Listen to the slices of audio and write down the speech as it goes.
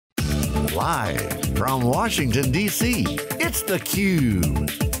Live from Washington, D.C., it's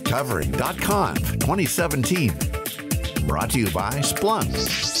theCUBE, covering .conf 2017. Brought to you by Splunk.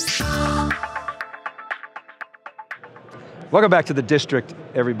 Welcome back to the District,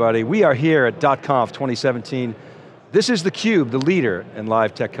 everybody. We are here at .conf 2017. This is theCUBE, the leader in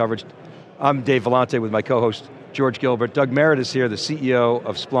live tech coverage. I'm Dave Vellante with my co-host, George Gilbert. Doug Merritt is here, the CEO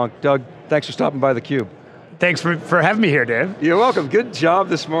of Splunk. Doug, thanks for stopping by theCUBE. Thanks for having me here, Dave. You're welcome, good job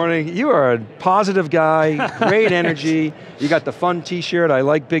this morning. You are a positive guy, great energy. You got the fun t-shirt, I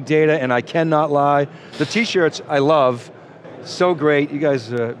like big data, and I cannot lie. The t-shirts I love, so great. You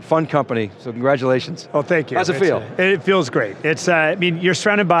guys are a fun company, so congratulations. Oh, thank you. How's it feel? It feels great. It's, I mean, you're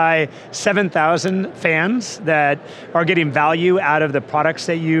surrounded by 7,000 fans that are getting value out of the products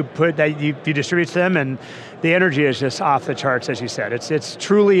that you put, that you distribute to them, and the energy is just off the charts, as you said. It's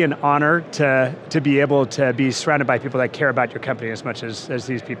truly an honor to be able to be surrounded by people that care about your company as much as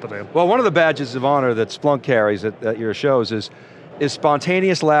these people do. Well, one of the badges of honor that Splunk carries at your shows is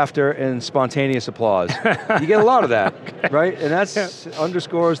spontaneous laughter and spontaneous applause. You get a lot of that, right? And that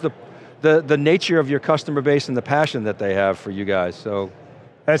underscores the nature of your customer base and the passion that they have for you guys, so.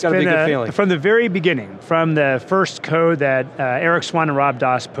 It's got to be a good feeling. From the very beginning, from the first code that Eric Swan and Rob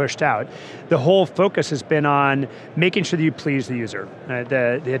Doss pushed out, the whole focus has been on making sure that you please the user.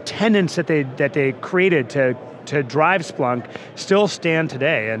 The attendants that they created to drive Splunk still stand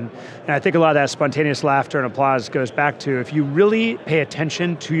today, and I think a lot of that spontaneous laughter and applause goes back to if you really pay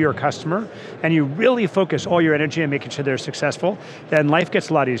attention to your customer and you really focus all your energy on making sure they're successful, then life gets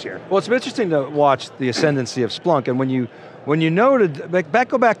a lot easier. Well, it's interesting to watch the ascendancy of Splunk, and when you noted,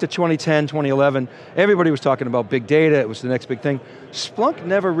 go back to 2010, 2011, everybody was talking about big data, it was the next big thing. Splunk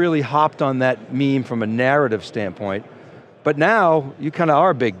never really hopped on that meme from a narrative standpoint, but now you kind of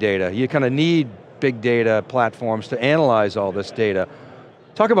are big data. You kind of need big data platforms to analyze all this data.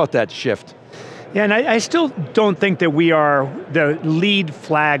 Talk about that shift. Yeah, and I still don't think that we are the lead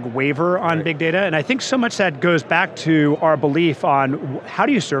flag waver on big data, and I think so much that goes back to our belief on how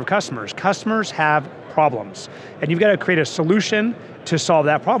do you serve customers? Customers have problems, and you've got to create a solution to solve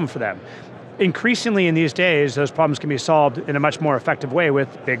that problem for them. Increasingly in these days, those problems can be solved in a much more effective way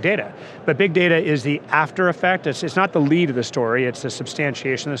with big data. But big data is the after effect, it's not the lead of the story, it's the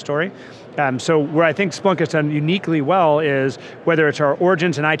substantiation of the story. So where I think Splunk has done uniquely well is, whether it's our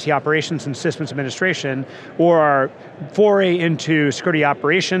origins in IT operations and systems administration, or our foray into security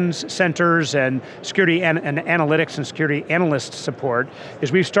operations centers and security and analytics and security analyst support,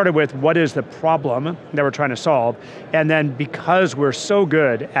 is we've started with what is the problem that we're trying to solve, and then because we're so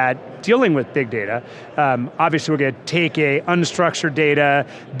good at dealing with big data, obviously we're going to take a unstructured data,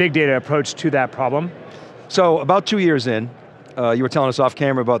 big data approach to that problem. So about 2 years in, you were telling us off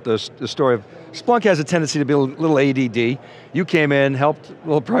camera about the story of Splunk has a tendency to be a little ADD. You came in, helped a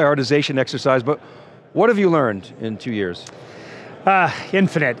little prioritization exercise, but what have you learned in 2 years?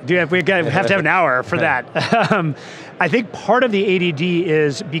 Infinite. We have to have an hour for that. I think part of the ADD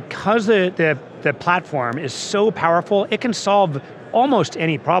is because the platform is so powerful, it can solve almost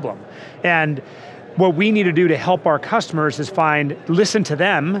any problem. And what we need to do to help our customers is listen to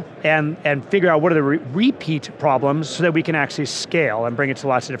them and figure out what are the repeat problems so that we can actually scale and bring it to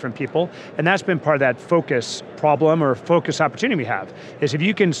lots of different people. And that's been part of that focus problem or focus opportunity we have, is if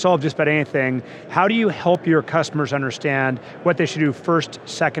you can solve just about anything, how do you help your customers understand what they should do first,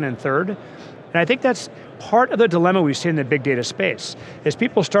 second, and third? And I think that's part of the dilemma we've seen in the big data space, is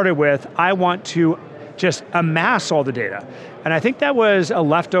people started with, I want to just amass all the data. And I think that was a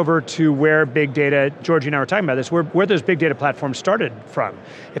leftover to where big data, Georgie and I were talking about this, where those big data platforms started from.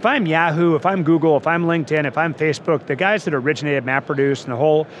 If I'm Yahoo, if I'm Google, if I'm LinkedIn, if I'm Facebook, the guys that originated MapReduce and the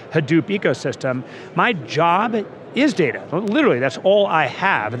whole Hadoop ecosystem, my job is data. Literally, that's all I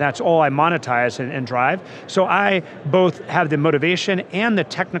have, and that's all I monetize and drive. So I both have the motivation and the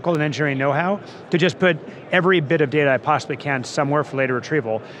technical and engineering know-how to just put every bit of data I possibly can somewhere for later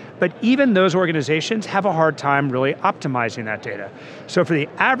retrieval. But even those organizations have a hard time really optimizing that data. So for the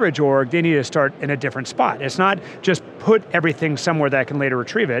average org, they need to start in a different spot. It's not just put everything somewhere that I can later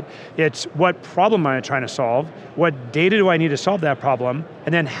retrieve it. It's what problem am I trying to solve? What data do I need to solve that problem?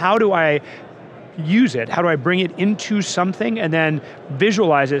 And then how do I use it? How do I bring it into something and then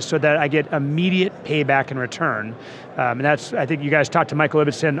visualize it so that I get immediate payback in return? And that's, I think you guys talked to Michael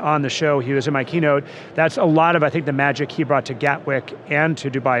Ibbotson on the show, he was in my keynote. That's a lot of, I think, the magic he brought to Gatwick and to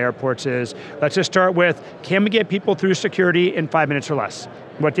Dubai airports is, let's just start with, can we get people through security in 5 minutes or less?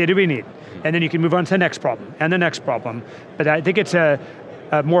 What data do we need? And then you can move on to the next problem, and the next problem. But I think it's a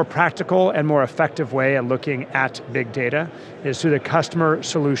more practical and more effective way of looking at big data is through the customer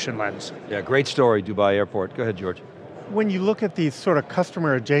solution lens. Yeah, great story, Dubai Airport. Go ahead, George. when you look at these sort of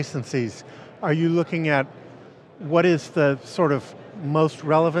customer adjacencies, are you looking at what is the sort of most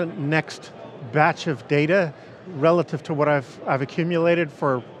relevant next batch of data relative to what I've accumulated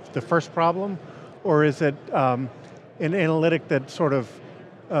for the first problem? Or is it an analytic that sort of,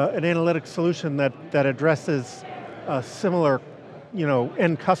 an analytic solution that addresses a similar,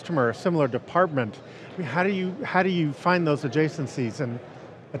 end customer, a similar department? I mean, how do you find those adjacencies and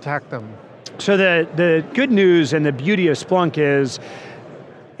attack them? So the good news and the beauty of Splunk is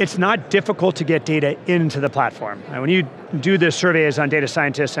it's not difficult to get data into the platform. And when you do the surveys on data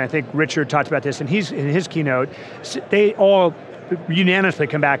scientists, and I think Richard talked about this in his keynote, they all unanimously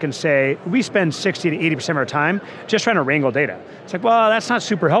come back and say, we spend 60 to 80% of our time just trying to wrangle data. It's like, well, that's not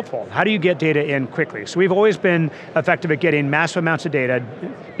super helpful. How do you get data in quickly? So we've always been effective at getting massive amounts of data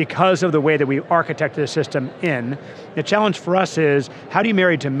because of the way that we architected the system in. The challenge for us is, how do you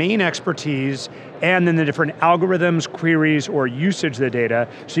marry domain expertise and then the different algorithms, queries, or usage of the data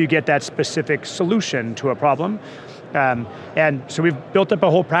so you get that specific solution to a problem? And so we've built up a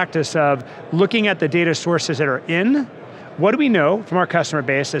whole practice of looking at the data sources that are in. What do we know from our customer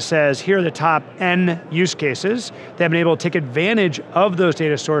base that says, here are the top N use cases that have been able to take advantage of those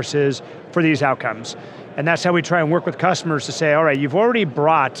data sources for these outcomes? And that's how we try and work with customers to say, all right, you've already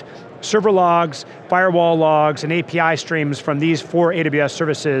brought server logs, firewall logs, and API streams from these 4 AWS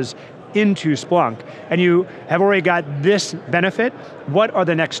services into Splunk, and you have already got this benefit. What are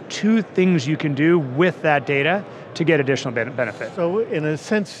the next 2 things you can do with that data to get additional benefit? So in a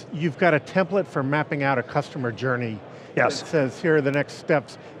sense, you've got a template for mapping out a customer journey. Yes. It says, here are the next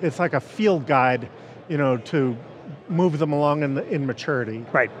steps. It's like a field guide, to move them along in maturity.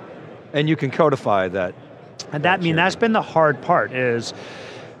 Right. And you can codify that. And that's been the hard part, is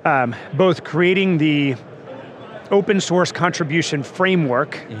both creating the open source contribution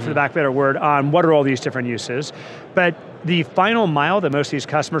framework, for the lack of a better word, on what are all these different uses, but the final mile that most of these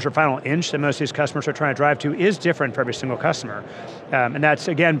customers, or final inch that most of these customers are trying to drive to, is different for every single customer. And that's,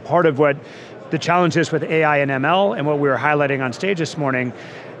 again, part of what the challenge is with AI and ML, and what we were highlighting on stage this morning.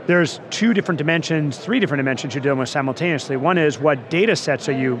 There's 3 different dimensions you're dealing with simultaneously. One is, what data sets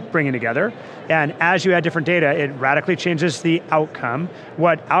are you bringing together? And as you add different data, it radically changes the outcome.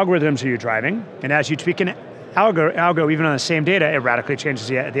 What algorithms are you driving? And as you tweak an algo even on the same data, it radically changes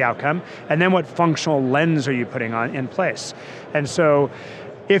the outcome. And then what functional lens are you putting in place? And so,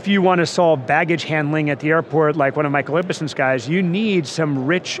 if you want to solve baggage handling at the airport, like one of Michael Ibison's guys, you need some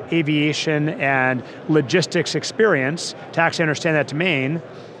rich aviation and logistics experience to actually understand that domain.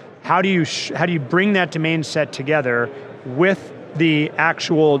 How do you bring that domain set together with the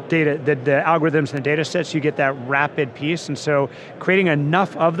actual data, the algorithms and the data sets? You get that rapid piece, and so creating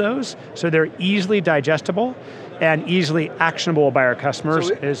enough of those so they're easily digestible and easily actionable by our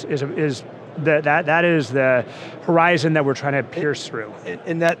customers that is the horizon that we're trying to pierce through.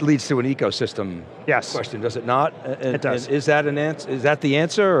 And that leads to an ecosystem question, does it not? It does. And is that an answer? Is that the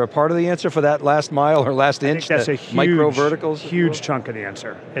answer, or a part of the answer for that last mile or last inch? That's a huge, micro verticals? Huge chunk of the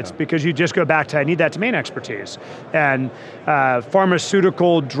answer. It's because you just go back to, I need that domain expertise. And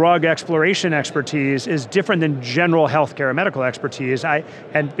pharmaceutical drug exploration expertise is different than general healthcare or medical expertise.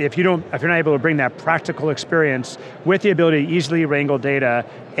 And if you're not able to bring that practical experience with the ability to easily wrangle data,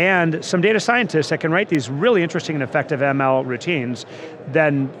 and some data scientists that can write these really interesting and effective ML routines,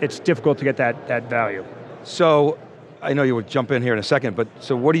 then it's difficult to get that value. So, I know you would jump in here in a second, but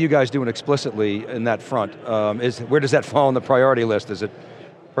so what are you guys doing explicitly in that front? Where does that fall on the priority list? Is it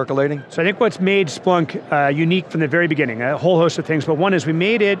percolating? So I think what's made Splunk unique from the very beginning, a whole host of things, but one is we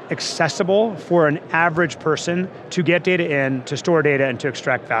made it accessible for an average person to get data in, to store data, and to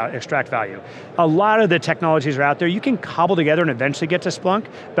extract value. A lot of the technologies are out there. You can cobble together and eventually get to Splunk,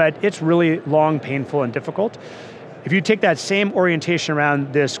 but it's really long, painful, and difficult. If you take that same orientation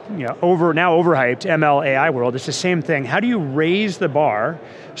around this now overhyped ML AI world, it's the same thing. How do you raise the bar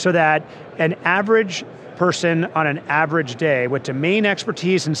so that an average person on an average day with domain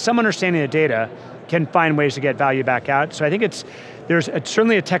expertise and some understanding of data can find ways to get value back out? So I think there's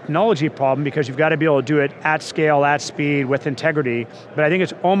certainly a technology problem, because you've got to be able to do it at scale, at speed, with integrity, but I think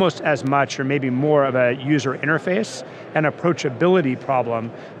it's almost as much, or maybe more, of a user interface and approachability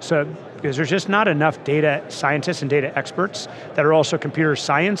problem. So, because there's just not enough data scientists and data experts that are also computer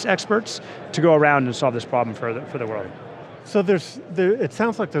science experts to go around and solve this problem for the world. So it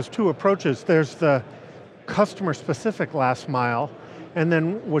sounds like there's 2 approaches. There's the customer-specific last mile, and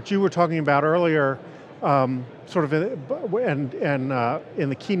then what you were talking about earlier, sort of in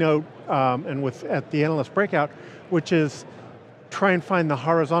the keynote and at the analyst breakout, which is try and find the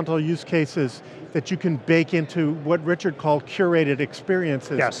horizontal use cases that you can bake into what Richard called curated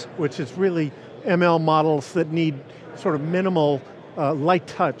experiences, yes, which is really ML models that need sort of minimal light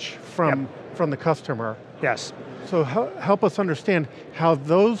touch from the customer. Yes. So help us understand how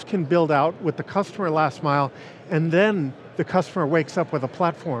those can build out with the customer last mile, and then the customer wakes up with a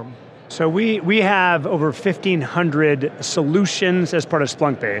platform. So we have over 1,500 solutions as part of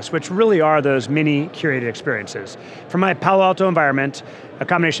Splunk Base, which really are those mini curated experiences. For my Palo Alto environment, a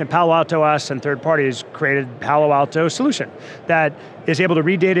combination of Palo Alto, us, and third parties created Palo Alto solution that is able to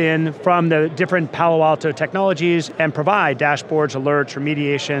read data in from the different Palo Alto technologies and provide dashboards, alerts,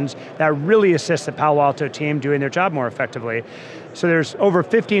 remediations that really assist the Palo Alto team doing their job more effectively. So there's over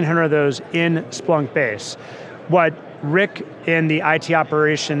 1,500 of those in Splunk Base. What Rick in the IT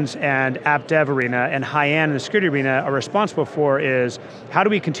operations and app dev arena and high-end in the security arena are responsible for is how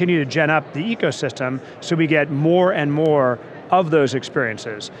do we continue to gen up the ecosystem so we get more and more of those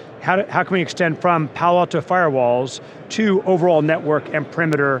experiences? How can we extend from Palo Alto firewalls to overall network and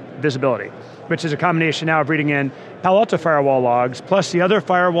perimeter visibility, which is a combination now of reading in Palo Alto firewall logs, plus the other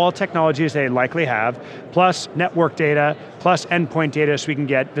firewall technologies they likely have, plus network data, plus endpoint data so we can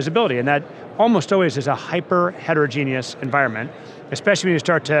get visibility. And that almost always is a hyper heterogeneous environment, especially when you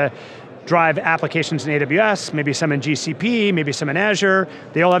start to drive applications in AWS, maybe some in GCP, maybe some in Azure.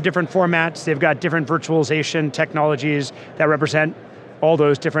 They all have different formats. They've got different virtualization technologies that represent all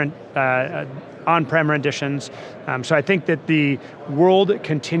those different on-prem renditions. So I think that the world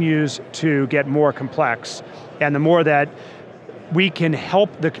continues to get more complex, and the more that we can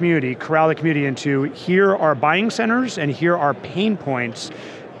help the community, corral the community into here are buying centers and here are pain points,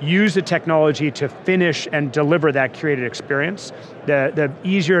 use the technology to finish and deliver that curated experience, the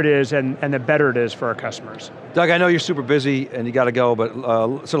easier it is and the better it is for our customers. Doug, I know you're super busy and you got to go, but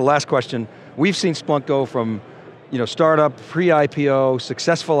sort of last question. We've seen Splunk go from startup, pre-IPO,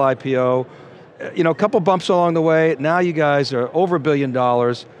 successful IPO, a couple bumps along the way. Now you guys are over $1 billion.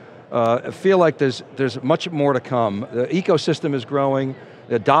 I feel like there's much more to come. The ecosystem is growing.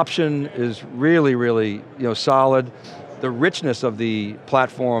 The adoption is really, really solid. The richness of the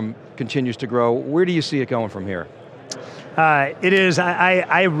platform continues to grow. Where do you see it going from here? It is,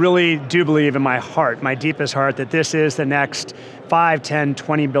 I really do believe in my heart, my deepest heart, that this is the next $5, $10,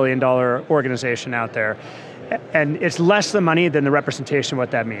 $20 billion organization out there. And it's less the money than the representation of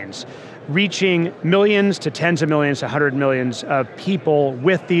what that means. Reaching millions to tens of millions to 100 millions of people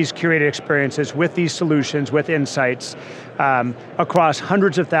with these curated experiences, with these solutions, with insights, across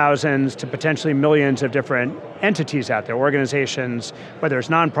hundreds of thousands to potentially millions of different entities out there, organizations, whether it's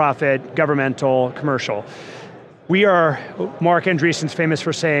nonprofit, governmental, commercial. We are, Marc Andreessen's famous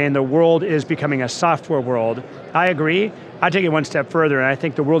for saying the world is becoming a software world. I agree. I take it one step further, and I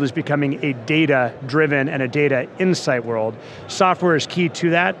think the world is becoming a data-driven and a data insight world. Software is key to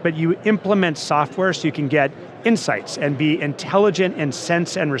that, but you implement software so you can get insights and be intelligent and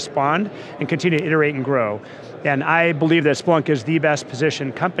sense and respond and continue to iterate and grow. And I believe that Splunk is the best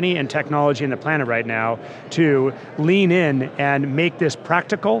positioned company and technology in the planet right now to lean in and make this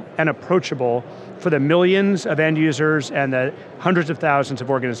practical and approachable for the millions of end users and the hundreds of thousands of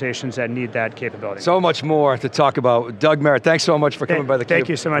organizations that need that capability. So much more to talk about. Doug Merritt, thanks so much for coming by theCUBE. Thank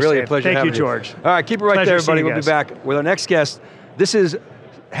you so much, Really Dave. a pleasure having you. Thank you, George. All right, keep it right Pleasure there, everybody. We'll guys. be back with our next guest. This is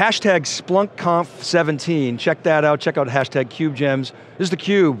hashtag Splunk conf 17. Check that out. Check out hashtag CubeGems. This is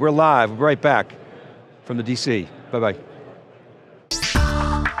theCUBE. We're live. We'll be right back from the DC. Bye-bye.